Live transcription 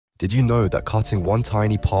Did you know that cutting one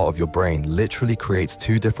tiny part of your brain literally creates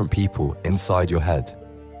two different people inside your head?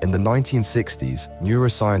 In the 1960s,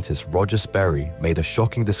 neuroscientist Roger Sperry made a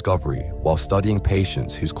shocking discovery while studying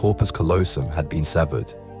patients whose corpus callosum had been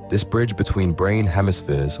severed. This bridge between brain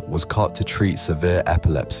hemispheres was cut to treat severe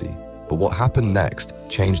epilepsy. But what happened next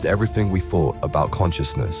changed everything we thought about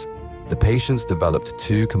consciousness. The patients developed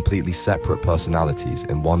two completely separate personalities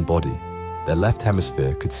in one body. Their left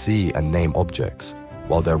hemisphere could see and name objects,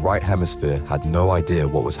 while their right hemisphere had no idea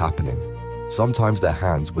what was happening. Sometimes their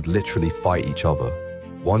hands would literally fight each other,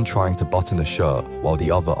 one trying to button a shirt while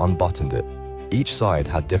the other unbuttoned it. Each side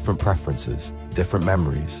had different preferences, different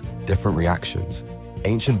memories, different reactions.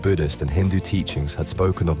 Ancient Buddhist and Hindu teachings had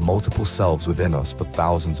spoken of multiple selves within us for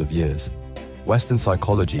thousands of years. Western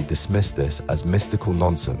psychology dismissed this as mystical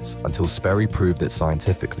nonsense until Sperry proved it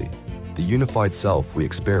scientifically. The unified self we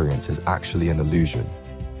experience is actually an illusion.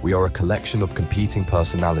 We are a collection of competing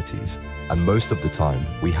personalities, and most of the time,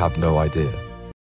 we have no idea.